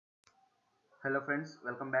Hello friends,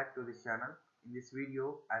 welcome back to this channel. In this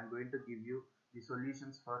video, I am going to give you the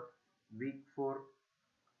solutions for week 4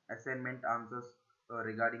 assignment answers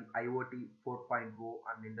regarding IoT 4.0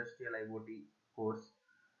 and industrial IoT course.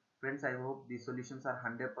 Friends, I hope the solutions are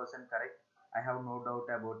 100% correct. I have no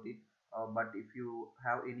doubt about it. But if you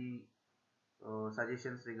have any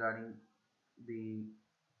suggestions regarding the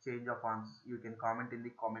change of answers, you can comment in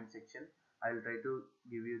the comment section. I will try to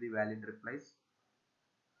give you the valid replies.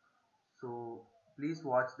 So please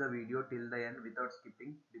watch the video till the end without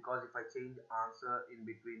skipping, because if I change answer in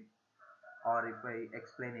between or if I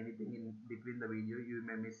explain anything in between the video, you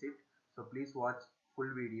may miss it. So please watch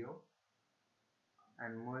full video.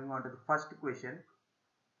 And moving on to the first question,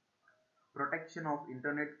 protection of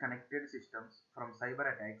internet connected systems from cyber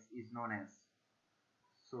attacks is known as.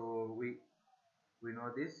 So we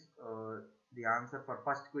know this. The answer for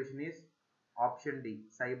first question is option D,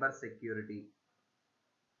 cyber security.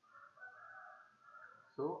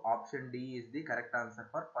 So option D is the correct answer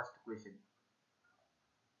for first question.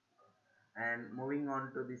 And moving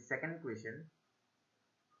on to the second question,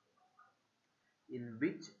 in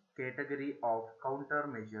which category of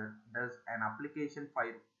countermeasure does an application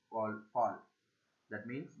firewall fall? That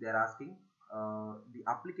means they are asking the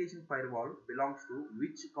application firewall belongs to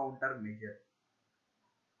which countermeasure.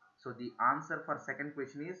 So the answer for second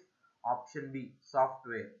question is option B,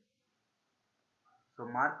 software. So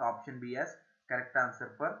mark option B as correct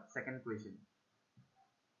answer for second question.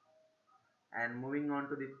 And moving on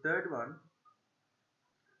to the third one,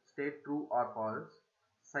 state true or false.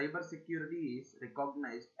 Cybersecurity is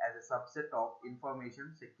recognized as a subset of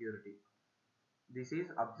information security. This is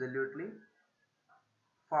absolutely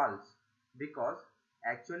false, because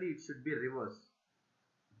actually it should be reverse.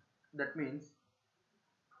 That means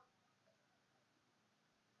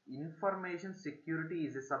information security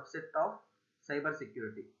is a subset of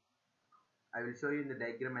cybersecurity. I will show you in the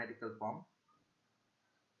diagrammatical form.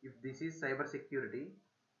 If this is cybersecurity,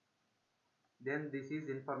 then this is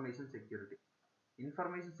information security.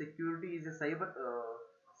 Information security is a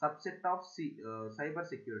subset of cyber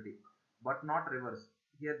security, but not reverse.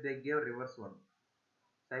 Here they gave reverse one.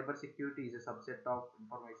 Cyber security is a subset of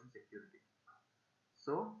information security.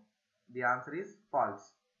 So the answer is false.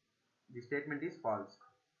 The statement is false.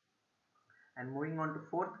 And moving on to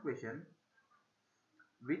fourth question,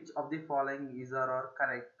 which of the following is or are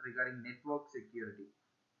correct regarding network security?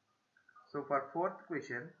 So for fourth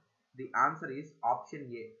question, the answer is option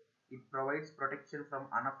A. It provides protection from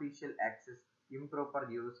unofficial access, improper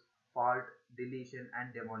use, fault, deletion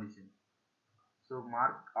and demolition. So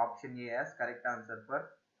mark option A as correct answer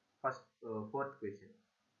for fourth question.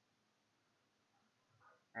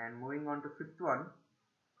 And moving on to fifth one,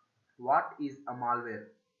 what is a malware?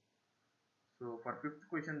 So for fifth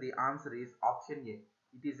question, the answer is option A.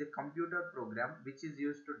 It is a computer program which is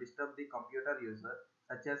used to disturb the computer user,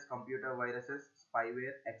 such as computer viruses,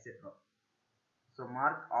 spyware, etc. So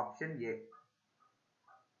mark option A.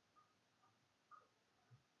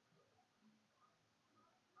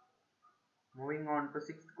 Moving on to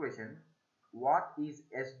sixth question, what is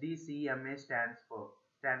SDCMA stand for?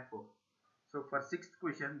 So for sixth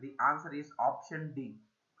question, the answer is option D,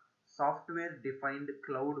 software defined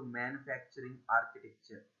cloud manufacturing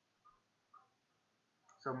architecture.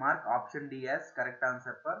 So mark option D as correct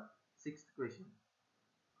answer for sixth question.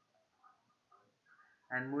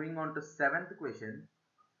 And moving on to seventh question,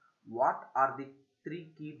 what are the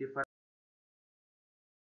three key differences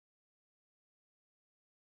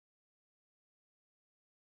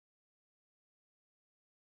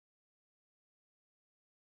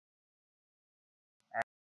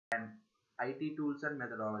and IT tools and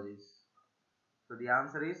methodologies? So the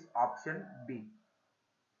answer is option B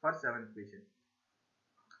for seventh question.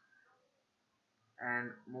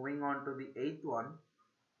 And moving on to the eighth one,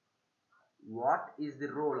 what is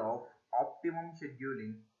the role of optimum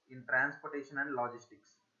scheduling in transportation and logistics?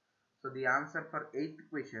 So the answer for eighth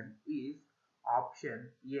question is option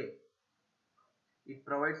A. It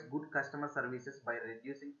provides good customer services by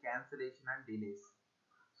reducing cancellation and delays.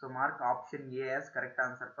 So mark option A as correct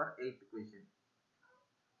answer for eighth question.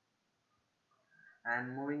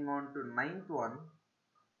 And moving on to ninth one,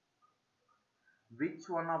 which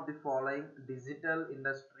one of the following digital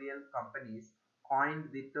industrial companies coined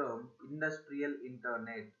the term industrial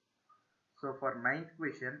internet? So for ninth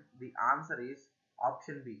question, the answer is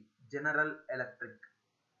option B, General Electric.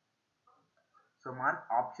 So mark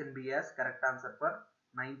option B as correct answer for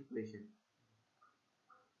ninth question.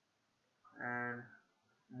 And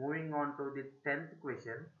moving on to the 10th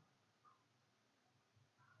question,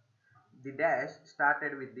 the dash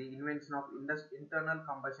started with the invention of internal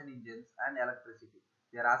combustion engines and electricity.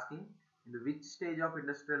 They are asking In which stage of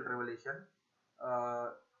industrial revolution uh,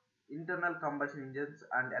 internal combustion engines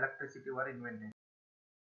and electricity were invented?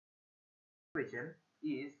 Question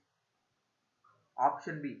is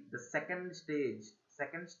option B, the second stage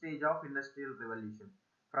of industrial revolution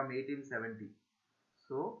from 1870.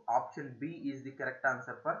 So option B is the correct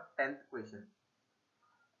answer for 10th question.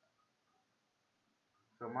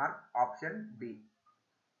 So mark option B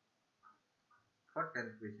for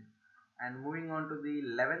 10th question. And moving on to the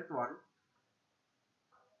 11th one,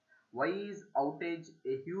 why is outage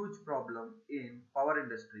a huge problem in power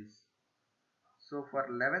industries? So for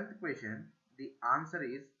 11th question, the answer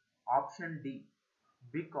is option D,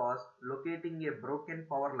 because locating a broken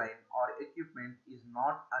power line or equipment is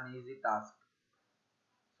not an easy task.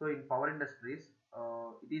 So in power industries,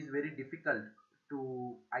 it is very difficult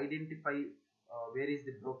to identify where is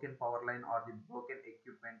the broken power line or the broken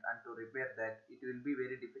equipment, and to repair that it will be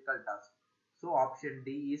very difficult task. So option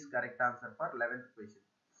D is correct answer for 11th question.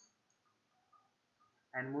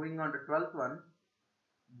 And moving on to 12th one,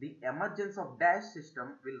 the emergence of dash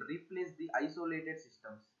system will replace the isolated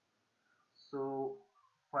systems. So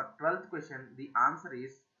for 12th question, the answer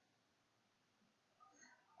is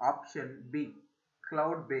option B,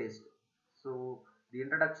 cloud based. So the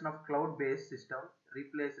introduction of cloud based system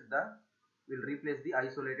will replace the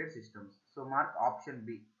isolated systems. So mark option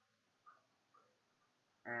B.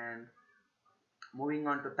 And moving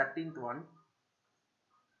on to 13th one,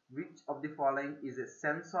 which of the following is a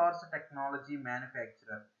sensors technology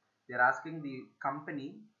manufacturer? They are asking the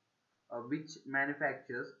company which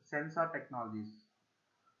manufactures sensor technologies.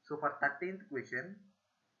 So for 13th question,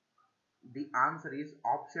 the answer is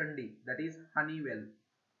option D, that is Honeywell.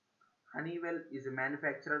 Honeywell is a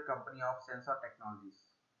manufacturer company of sensor technologies.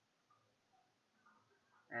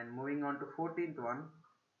 And moving on to 14th one,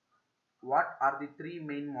 what are the three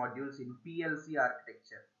main modules in PLC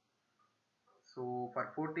architecture? So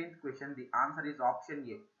for 14th question, the answer is option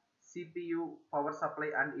A, CPU, power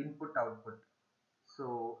supply and input output.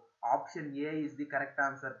 So option A is the correct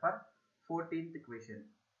answer for 14th question.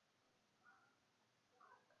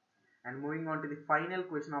 And moving on to the final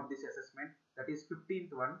question of this assessment, that is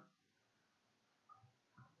 15th one,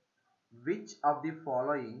 which of the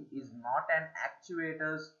following is not an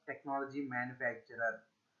actuators technology manufacturer?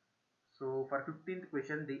 So for 15th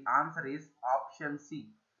question, the answer is option C,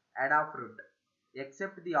 Adafruit.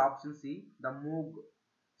 Except the option C, the Moog,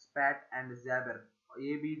 Spat and Zaber,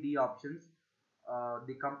 ABD options,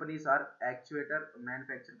 the companies are actuator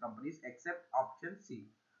manufacturer companies except option C.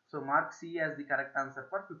 So mark C as the correct answer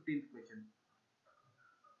for 15th question.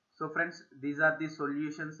 So friends, these are the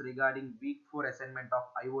solutions regarding week 4 assignment of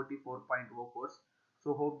IoT 4.0 course.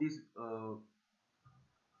 So hope this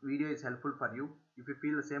video is helpful for you. If you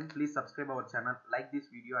feel the same, please subscribe our channel, like this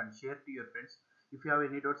video and share to your friends. If you have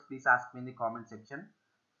any doubts, please ask me in the comment section.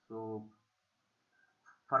 So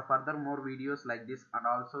for further more videos like this and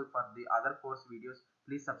also for the other course videos,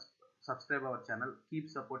 please subscribe our channel. Keep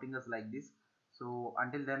supporting us like this. So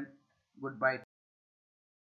until then, goodbye.